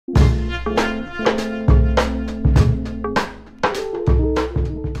Alright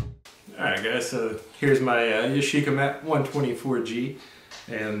guys, so here's my Yashica Mat 124G,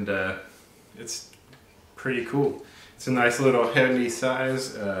 and it's pretty cool. It's a nice little handy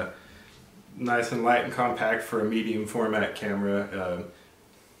size, nice and light and compact for a medium format camera.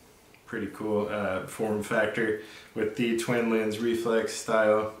 Pretty cool form factor with the twin lens reflex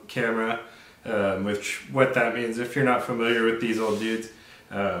style camera, which what that means, if you're not familiar with these old dudes,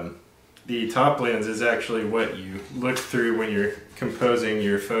 the top lens is actually what you look through when you're composing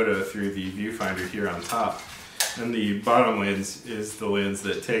your photo through the viewfinder here on top. And the bottom lens is the lens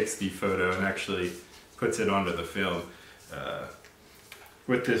that takes the photo and actually puts it onto the film.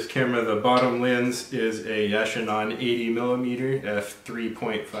 With this camera, the bottom lens is a Yashinon 80mm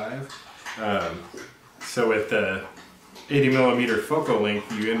f3.5. So with the 80mm focal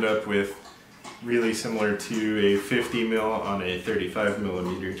length, you end up with really similar to a 50mm on a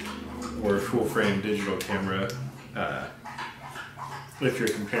 35mm or full frame digital camera, if you're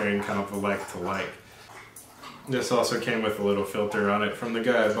comparing kind of a like to like. This also came with a little filter on it from the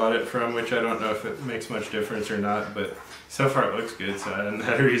guy I bought it from, which I don't know if it makes much difference or not, but so far it looks good, so I hadn't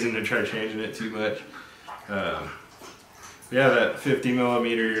had a reason to try changing it too much. Yeah, that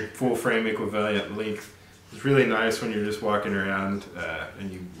 50mm full frame equivalent length is really nice when you're just walking around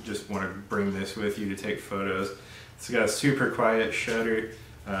and you just want to bring this with you to take photos. It's got a super quiet shutter,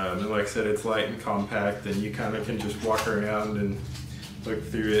 and like I said, it's light and compact, and you kind of can just walk around and look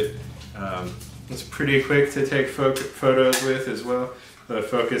through it. It's pretty quick to take photos with as well. The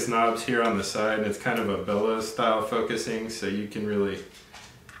focus knob's here on the side, and it's kind of a bellows style focusing, so you can really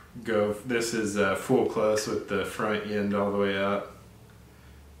go. This is full close with the front end all the way out.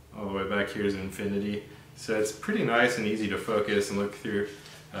 All the way back here is infinity. So it's pretty nice and easy to focus and look through.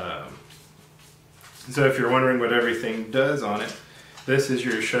 So if you're wondering what everything does on it, this is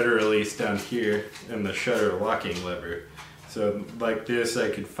your shutter release down here and the shutter locking lever. So like this, I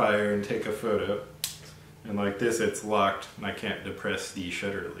could fire and take a photo, and like this, it's locked and I can't depress the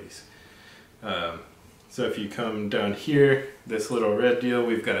shutter release. So if you come down here, this little red deal,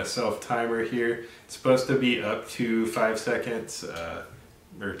 we've got a self timer here. It's supposed to be up to 5 seconds,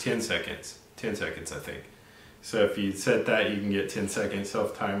 or 10 seconds. 10 seconds, I think. So if you set that, you can get 10 second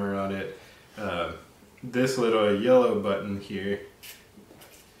self timer on it. This little yellow button here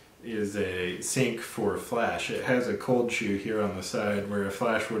is a sync for flash. It has a cold shoe here on the side where a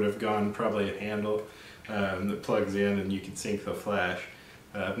flash would have gone, probably a handle that plugs in and you can sync the flash.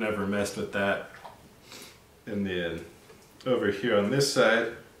 I've never messed with that. And then over here on this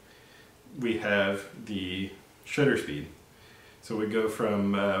side we have the shutter speed. So we go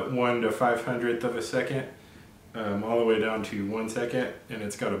from 1 to 500th of a second all the way down to 1 second, and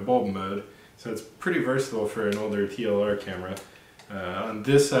it's got a bulb mode, so it's pretty versatile for an older TLR camera. On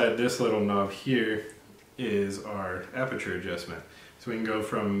this side, this little knob here is our aperture adjustment. So we can go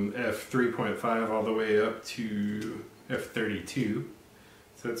from f3.5 all the way up to f32.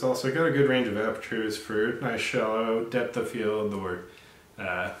 So it's also got a good range of apertures for nice shallow depth of field, or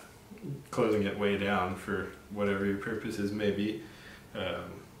closing it way down for whatever your purposes may be.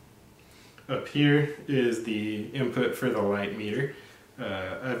 Up here is the input for the light meter.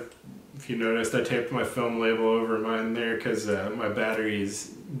 If you noticed, I taped my film label over mine there because my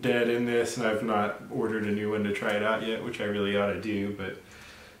battery's dead in this, and I've not ordered a new one to try it out yet, which I really ought to do, but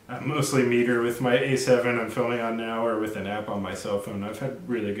I mostly meter with my A7 I'm filming on now, or with an app on my cell phone. I've had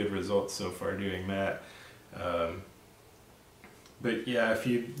really good results so far doing that. But yeah, if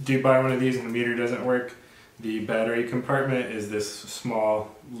you do buy one of these and the meter doesn't work, the battery compartment is this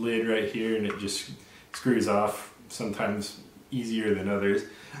small lid right here, and it just screws off, sometimes easier than others.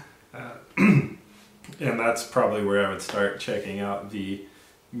 And that's probably where I would start checking out the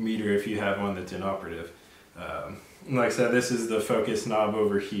meter if you have one that's inoperative. Like I said, this is the focus knob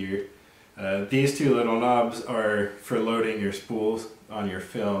over here. These two little knobs are for loading your spools on your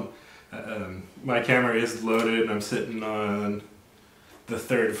film. My camera is loaded and I'm sitting on the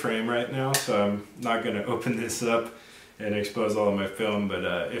 3rd frame right now, so I'm not going to open this up and expose all of my film, but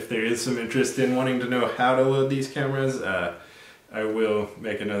if there is some interest in wanting to know how to load these cameras, I will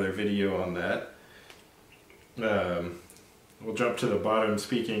make another video on that. We'll jump to the bottom.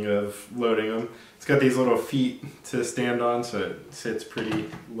 Speaking of loading them, it's got these little feet to stand on, so it sits pretty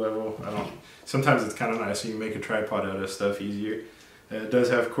level. Sometimes it's kind of nice, so you can make a tripod out of stuff easier. It does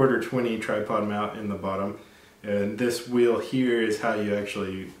have 1/4 tripod mount in the bottom, and this wheel here is how you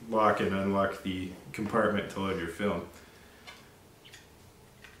actually lock and unlock the compartment to load your film.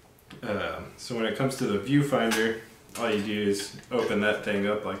 So when it comes to the viewfinder, all you do is open that thing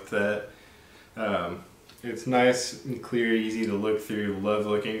up like that. It's nice and clear, easy to look through. Love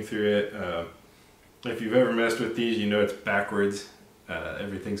looking through it. If you've ever messed with these, you know it's backwards.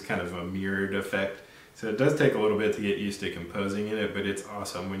 Everything's kind of a mirrored effect. So it does take a little bit to get used to composing in it, but it's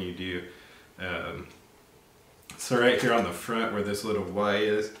awesome when you do. So right here on the front where this little Y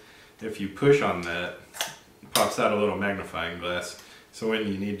is, if you push on that, it pops out a little magnifying glass. So when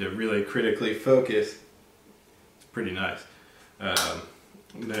you need to really critically focus, it's pretty nice.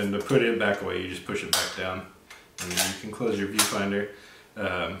 And then to put it back away, you just push it back down and then you can close your viewfinder.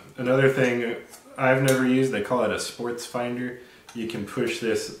 Another thing I've never used, they call it a sports finder. You can push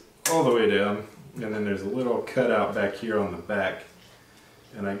this all the way down and then there's a little cutout back here on the back.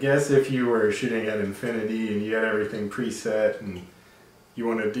 And I guess if you were shooting at infinity and you had everything preset and you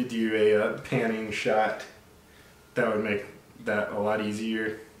wanted to do a panning shot, that would make that a lot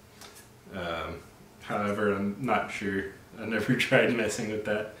easier. However, I'm not sure. I never tried messing with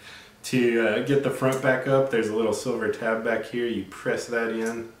that. To get the front back up, there's a little silver tab back here. You press that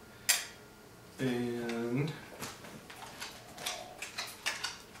in and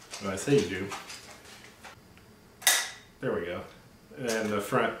well, I say you do. There we go. And the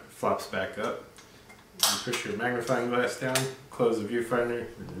front flops back up. You push your magnifying glass down, close the viewfinder,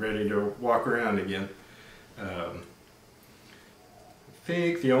 ready to walk around again. I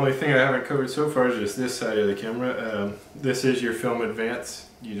think the only thing I haven't covered so far is just this side of the camera. This is your film advance.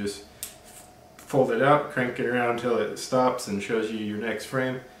 You just fold it out, crank it around until it stops and shows you your next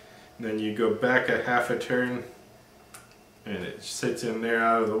frame. And then you go back a half a turn and it sits in there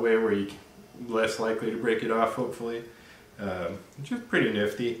out of the way where you're less likely to break it off, hopefully. Which is pretty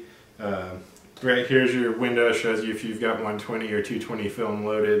nifty. Right here's your window, shows you if you've got 120 or 220 film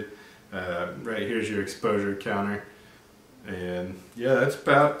loaded. Right here's your exposure counter. And yeah, that's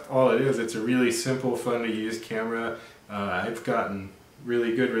about all it is. It's a really simple, fun to use camera. I've gotten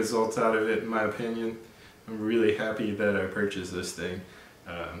really good results out of it in my opinion. I'm really happy that I purchased this thing.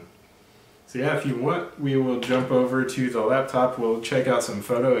 So yeah, if you want, we will jump over to the laptop. We'll check out some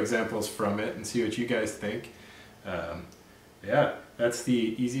photo examples from it and see what you guys think. Yeah, that's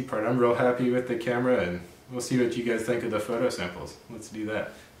the easy part. I'm real happy with the camera and we'll see what you guys think of the photo samples. Let's do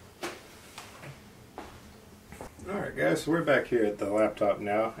that. Alright guys, so we're back here at the laptop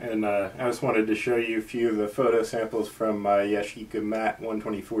now and I just wanted to show you a few of the photo samples from my Yashica Mat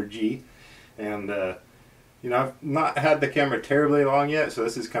 124G. And you know, I've not had the camera terribly long yet, so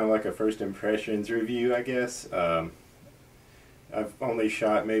this is kind of like a first impressions review, I guess. I've only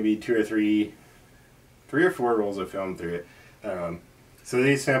shot maybe three or four rolls of film through it. So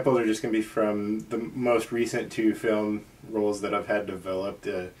these samples are just going to be from the most recent two film rolls that I've had developed.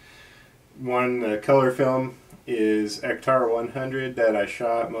 One color film is Ektar 100 that I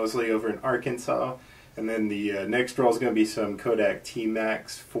shot mostly over in Arkansas, and then the next roll is going to be some Kodak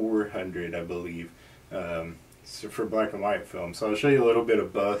T-Max 400, I believe, so for black and white film. So I'll show you a little bit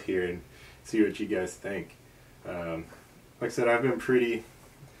of both here and see what you guys think. Like I said, I've been pretty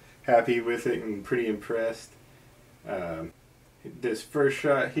happy with it and pretty impressed. This first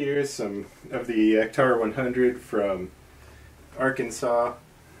shot here is some of the Ektar 100 from Arkansas.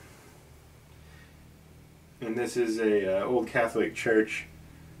 And this is a old Catholic church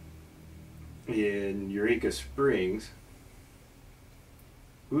in Eureka Springs.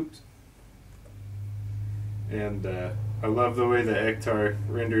 Oops. And I love the way the Ektar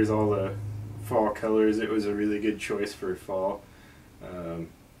renders all the fall colors. It was a really good choice for fall.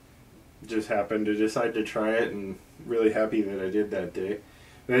 Just happened to decide to try it and really happy that I did that day.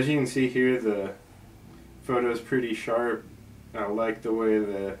 But as you can see here, the photo's pretty sharp. I like the way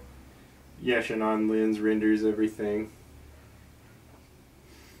the Yashinon lens renders everything.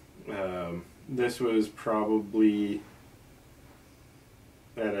 This was probably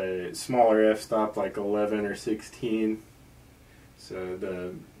at a smaller f-stop, like 11 or 16. So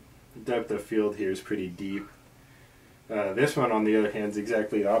the depth of field here is pretty deep. This one, on the other hand, is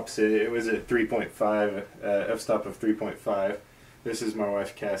exactly the opposite. It was at 3.5, f-stop of 3.5. This is my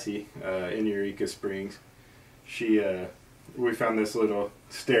wife Cassie in Eureka Springs. We found this little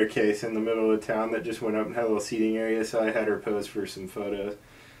staircase in the middle of town that just went up and had a little seating area, so I had her pose for some photos.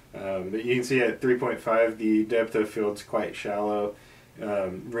 But you can see at 3.5 the depth of field's quite shallow.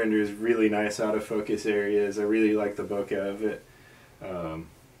 Renders really nice out of focus areas. I really like the bokeh of it.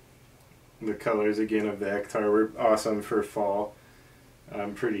 The colors again of the Ektar were awesome for fall.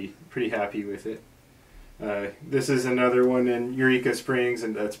 I'm pretty happy with it. This is another one in Eureka Springs,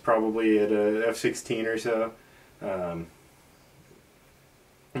 and that's probably at a f16 or so.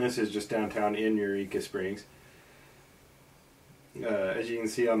 This is just downtown in Eureka Springs. As you can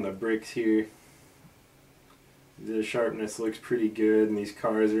see on the bricks here, the sharpness looks pretty good, and these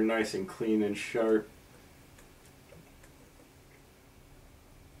cars are nice and clean and sharp.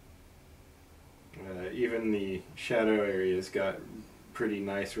 even the shadow areas got pretty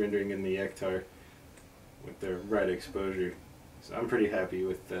nice rendering in the Ektar with the right exposure. So I'm pretty happy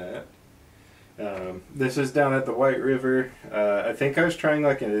with that. This is down at the White River. I think I was trying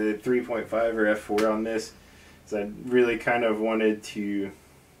like a 3.5 or f4 on this, so I really kind of wanted to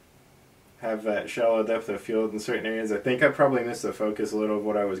have that shallow depth of field in certain areas. I think I probably missed the focus a little of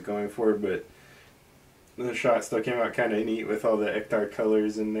what I was going for, but the shot still came out kind of neat with all the Ektar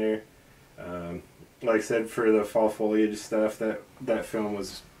colors in there. Like I said, for the fall foliage stuff, that film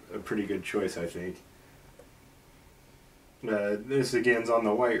was a pretty good choice, I think. This again's on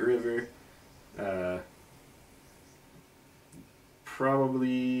the White River.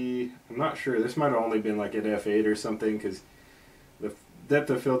 Probably, I'm not sure, this might have only been like at f8 or something, because the depth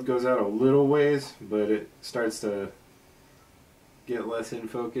of field goes out a little ways, but it starts to get less in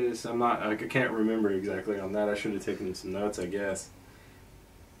focus. I can't remember exactly on that. I should have taken some notes, I guess.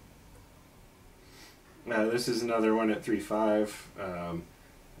 This is another one at 3.5.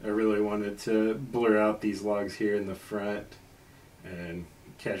 I really wanted to blur out these logs here in the front and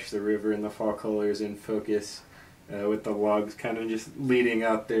catch the river and the fall colors in focus, with the logs kind of just leading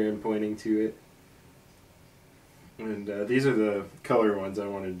out there and pointing to it. And these are the color ones I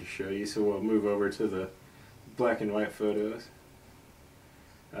wanted to show you, so we'll move over to the black and white photos.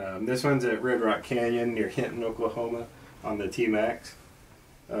 This one's at Red Rock Canyon near Hinton, Oklahoma on the T-Max.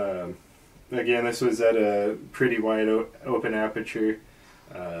 Again, this was at a pretty wide open aperture,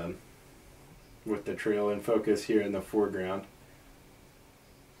 with the trail in focus here in the foreground.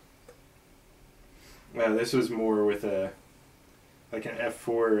 This was more with like an f4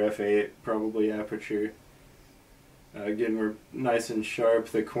 or f8 probably aperture. Again, we're nice and sharp.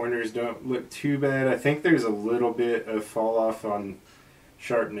 The corners don't look too bad. I think there's a little bit of fall off on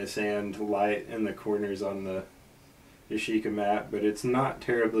sharpness and light in the corners on the Yashica Mat, but it's not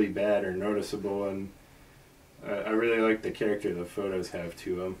terribly bad or noticeable, and I really like the character the photos have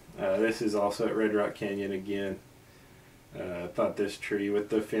to them. This is also at Red Rock Canyon again. I thought this tree with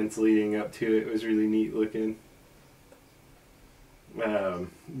the fence leading up to it was really neat looking.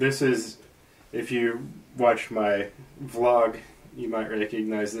 This is, if you watch my vlog, you might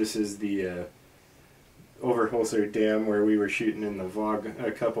recognize this is the Overholser Dam where we were shooting in the vlog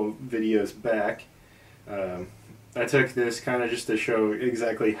a couple videos back. I took this kind of just to show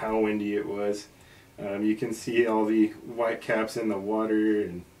exactly how windy it was. You can see all the white caps in the water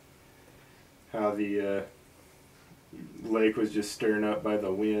and how the lake was just stirring up by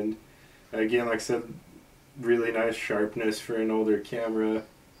the wind. Again, like I said, really nice sharpness for an older camera.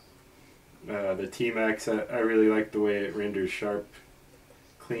 The T-Max, I really like the way it renders sharp,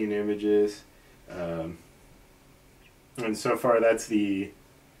 clean images. And so far that's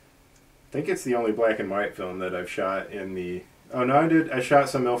I think it's the only black and white film that I've shot in the... Oh no, I shot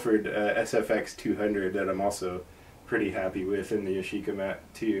some Ilford SFX 200 that I'm also pretty happy with in the Yashica Mat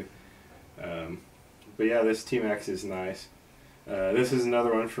too. But yeah, this T-Max is nice. This is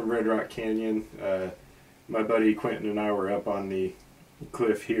another one from Red Rock Canyon. My buddy Quentin and I were up on the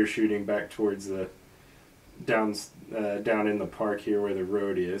cliff here shooting back towards the down in the park here where the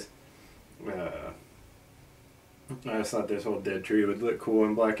road is. I just thought this whole dead tree would look cool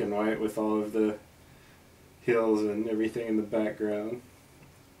in black and white with all of the hills and everything in the background.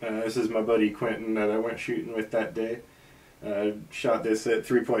 This is my buddy Quentin that I went shooting with that day. Shot this at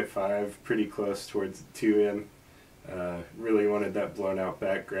 3.5, pretty close towards 2M. Really wanted that blown out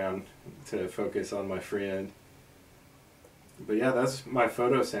background to focus on my friend. But yeah, that's my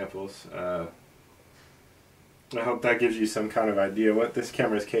photo samples. I hope that gives you some kind of idea what this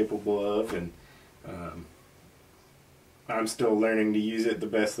camera is capable of, and I'm still learning to use it the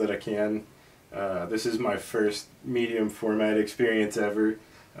best that I can. This is my first medium format experience ever.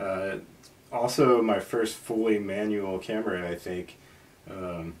 Also my first fully manual camera, I think.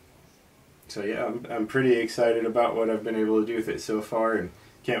 So yeah, I'm pretty excited about what I've been able to do with it so far, and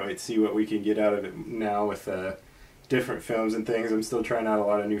can't wait to see what we can get out of it now with different films and things. I'm still trying out a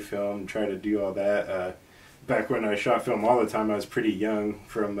lot of new film, trying to do all that. Back when I shot film all the time, I was pretty young,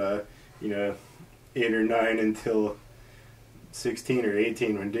 from 8 or 9 until 16 or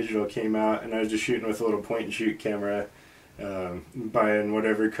 18 when digital came out, and I was just shooting with a little point and shoot camera, buying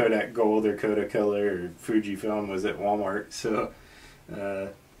whatever Kodak Gold or Kodacolor or Fujifilm was at Walmart. So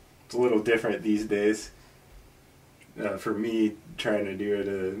it's a little different these days for me, trying to do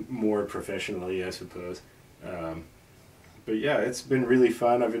it more professionally, I suppose. But yeah, it's been really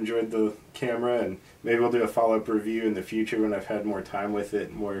fun. I've enjoyed the camera, and maybe we'll do a follow-up review in the future when I've had more time with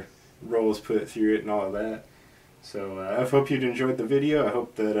it, more rolls put through it and all of that. So I hope you'd enjoyed the video. I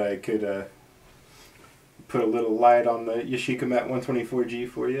hope that I could put a little light on the Yashica Mat 124G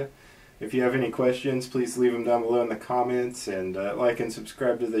for you. If you have any questions, please leave them down below in the comments, and like and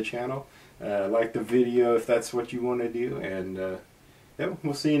subscribe to the channel. Like the video if that's what you want to do, and yeah,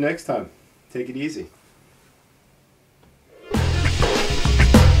 we'll see you next time. Take it easy.